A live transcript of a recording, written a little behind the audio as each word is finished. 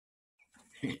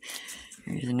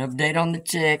Here's an update on the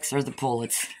chicks, or the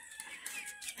pullets.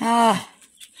 Yeah,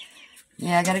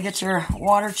 I gotta get your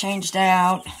water changed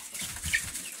out.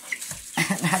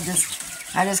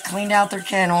 I just cleaned out their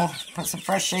kennel, put some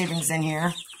fresh shavings in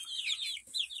here.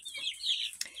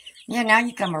 Yeah, now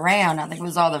you come around. I think it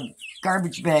was all the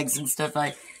garbage bags and stuff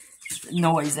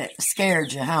noise that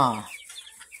scared you, huh?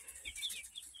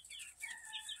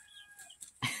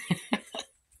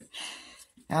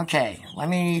 Okay, let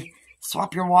me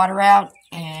swap your water out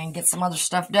and get some other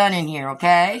stuff done in here,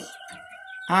 okay?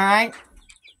 Alright?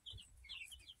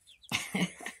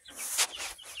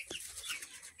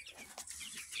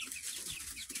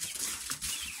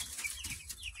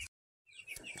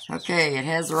 Okay, it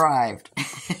has arrived.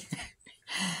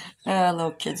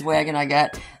 Little kid's wagon I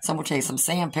got. So I'm going to take some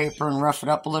sandpaper and rough it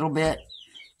up a little bit.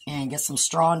 And get some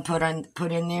straw and put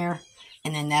in there.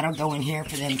 And then that'll go in here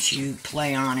for them to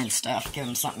play on and stuff. Give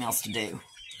them something else to do.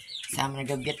 So I'm going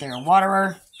to go get their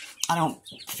waterer. I don't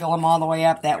fill them all the way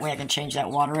up. That way I can change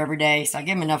that water every day. So I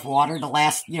give them enough water to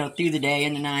last, through the day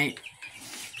and the night.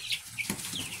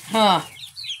 Huh.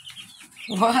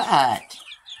 What?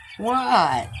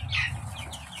 What?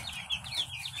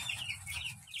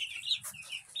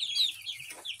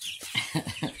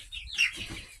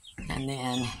 And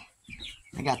then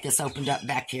I got this opened up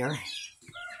back here.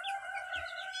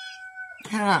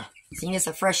 Huh. Seeing it's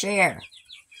a fresh air.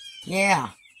 Yeah.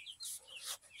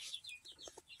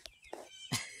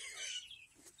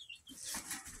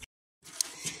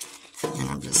 And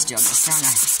I'm just still trying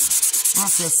to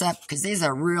mop this up because these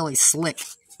are really slick,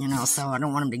 so I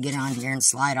don't want them to get on here and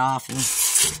slide off and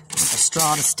want the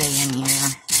straw to stay in here.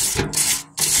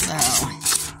 So,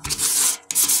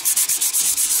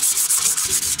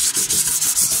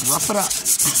 rough it up.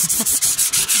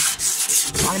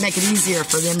 Try to make it easier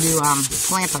for them to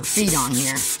plant their feet on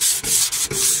here.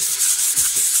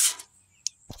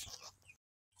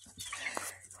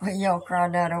 What y'all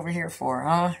crawled out over here for,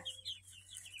 huh?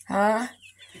 Huh?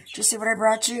 Did you see what I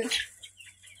brought you?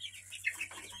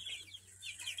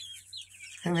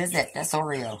 Who is it? That's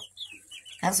Oreo.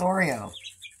 That's Oreo.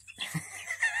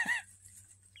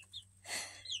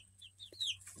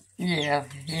 Yeah,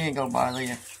 he ain't gonna bother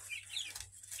you.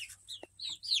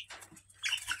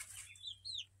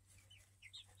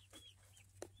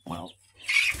 Well,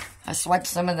 I swiped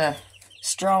some of the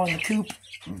straw in the coop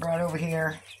and brought over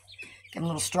here. Give him a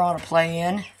little straw to play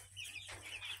in.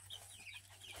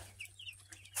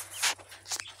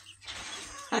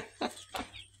 I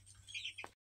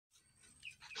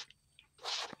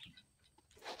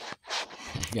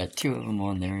got two of them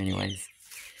on there anyways.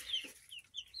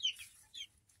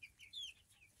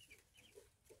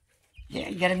 Yeah,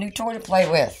 you got a new toy to play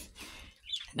with.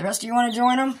 The rest of you want to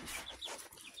join them?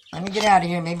 Let me get out of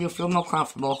here. Maybe you'll feel more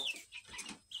comfortable.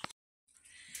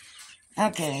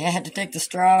 Okay, I had to take the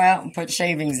straw out and put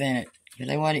shavings in it because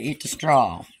they want to eat the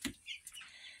straw.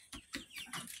 There's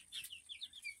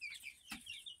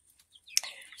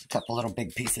a couple little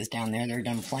big pieces down there. They're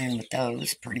done playing with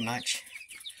those pretty much.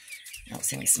 I don't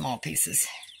see any small pieces.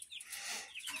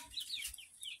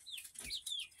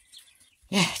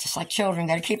 Yeah, just like children,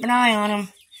 got to keep an eye on them.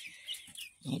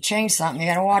 You change something, you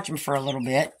got to watch them for a little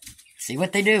bit. See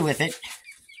what they do with it.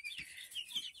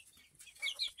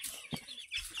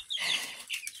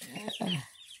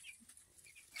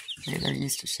 See, they're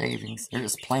used to shavings. They're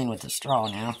just playing with the straw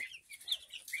now.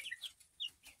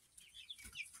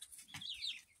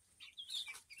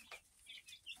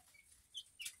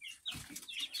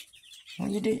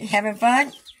 What you do? Having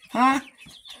fun? Huh?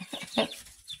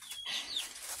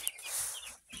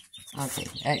 Okay,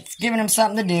 it's giving them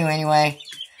something to do anyway.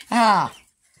 Ah.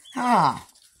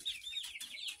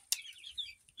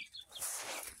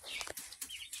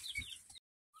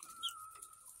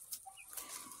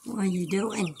 What are you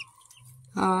doing?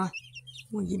 Huh?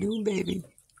 What are you doing, baby?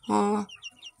 Huh?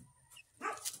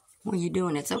 What are you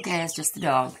doing? It's okay, it's just the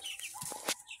dog.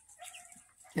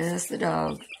 Just the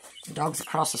dog. The dog's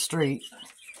across the street.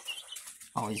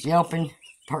 Always yelping,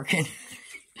 barking.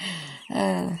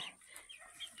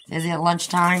 Is it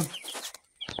lunchtime?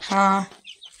 Huh?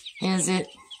 Is it?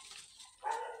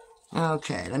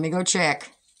 Okay, let me go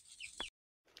check.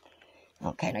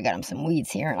 Okay, and I got him some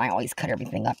weeds here, and I always cut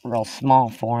everything up real small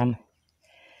for him.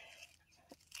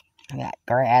 I got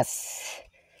grass,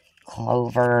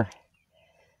 clover,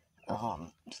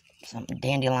 some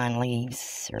dandelion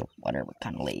leaves, or whatever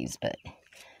kind of leaves, but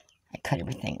I cut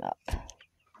everything up.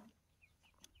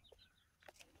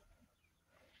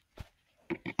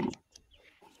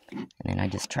 And then I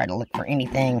just try to look for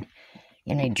anything,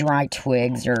 any dry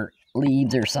twigs or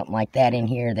leaves or something like that in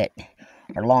here that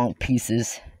are long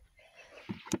pieces.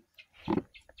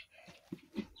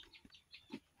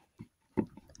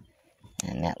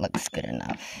 And that looks good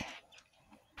enough.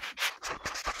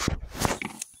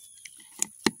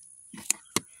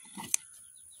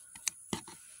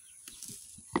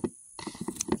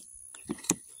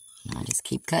 And I just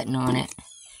keep cutting on it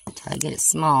until I get it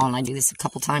small, and I do this a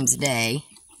couple times a day.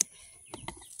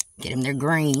 Get them their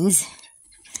greens.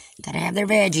 Gotta have their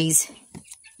veggies.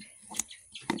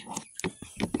 I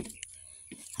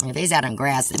mean, if they's out on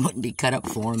grass, it wouldn't be cut up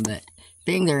for them, but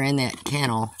being they're in that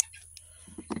kennel,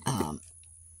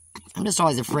 I'm just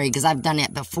always afraid, because I've done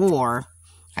it before.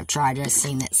 I've tried it, I've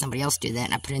seen that somebody else do that,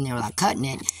 and I put it in there without cutting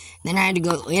it. Then I had to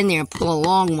go in there and pull a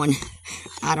long one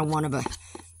out of one of a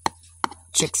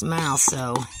chick's mouth,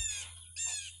 so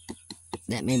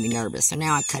that made me nervous. So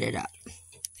now I cut it up.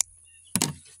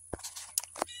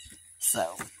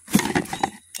 So,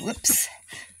 whoops.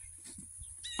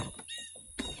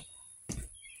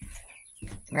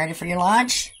 Ready for your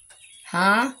lunch?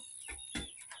 Huh?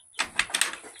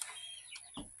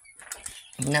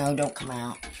 No, don't come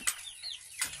out.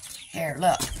 Here,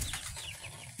 look.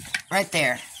 Right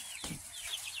there.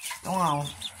 Go on.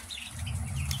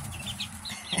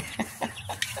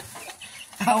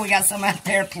 Oh, we got some out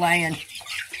there playing.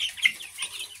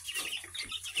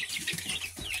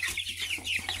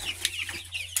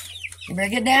 You better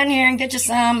get down here and get you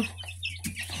some.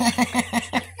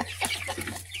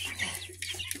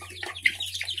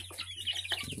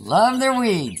 Love their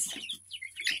weeds.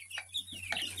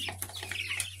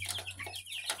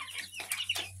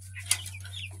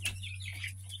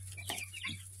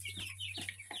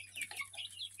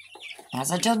 That's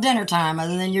until dinner time,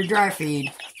 other than your dry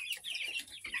feed.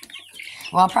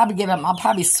 Well, I'll probably give them, I'll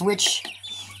probably switch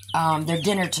their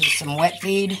dinner to some wet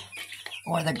feed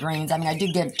or the greens. I mean, I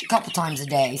do give a couple times a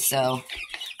day, so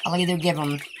I'll either give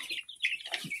them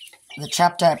the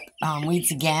chopped up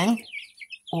weeds again,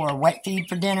 or wet feed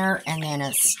for dinner, and then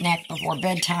a snack before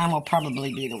bedtime will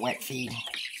probably be the wet feed.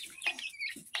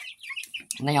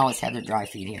 And they always have their dry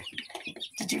feed here.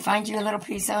 Did you find you a little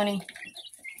piece, honey?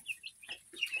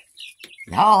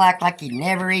 Y'all act like you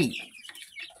never eat.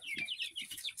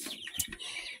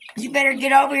 You better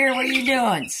get over here. What are you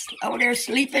doing? Over there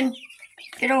sleeping?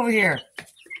 Get over here.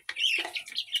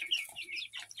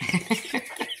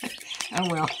 Oh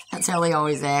well, that's how they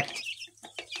always act.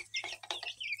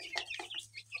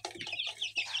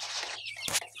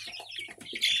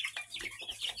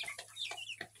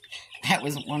 That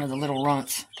was one of the little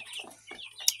runts.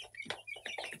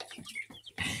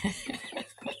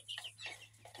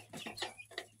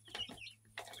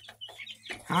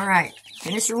 All right,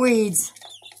 finish your weeds.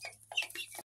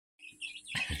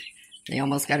 They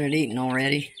almost got it eaten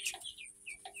already.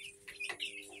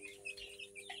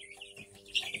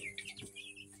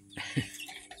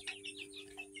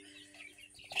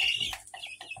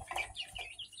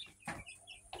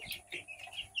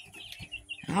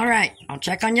 All right, I'll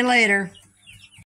check on you later.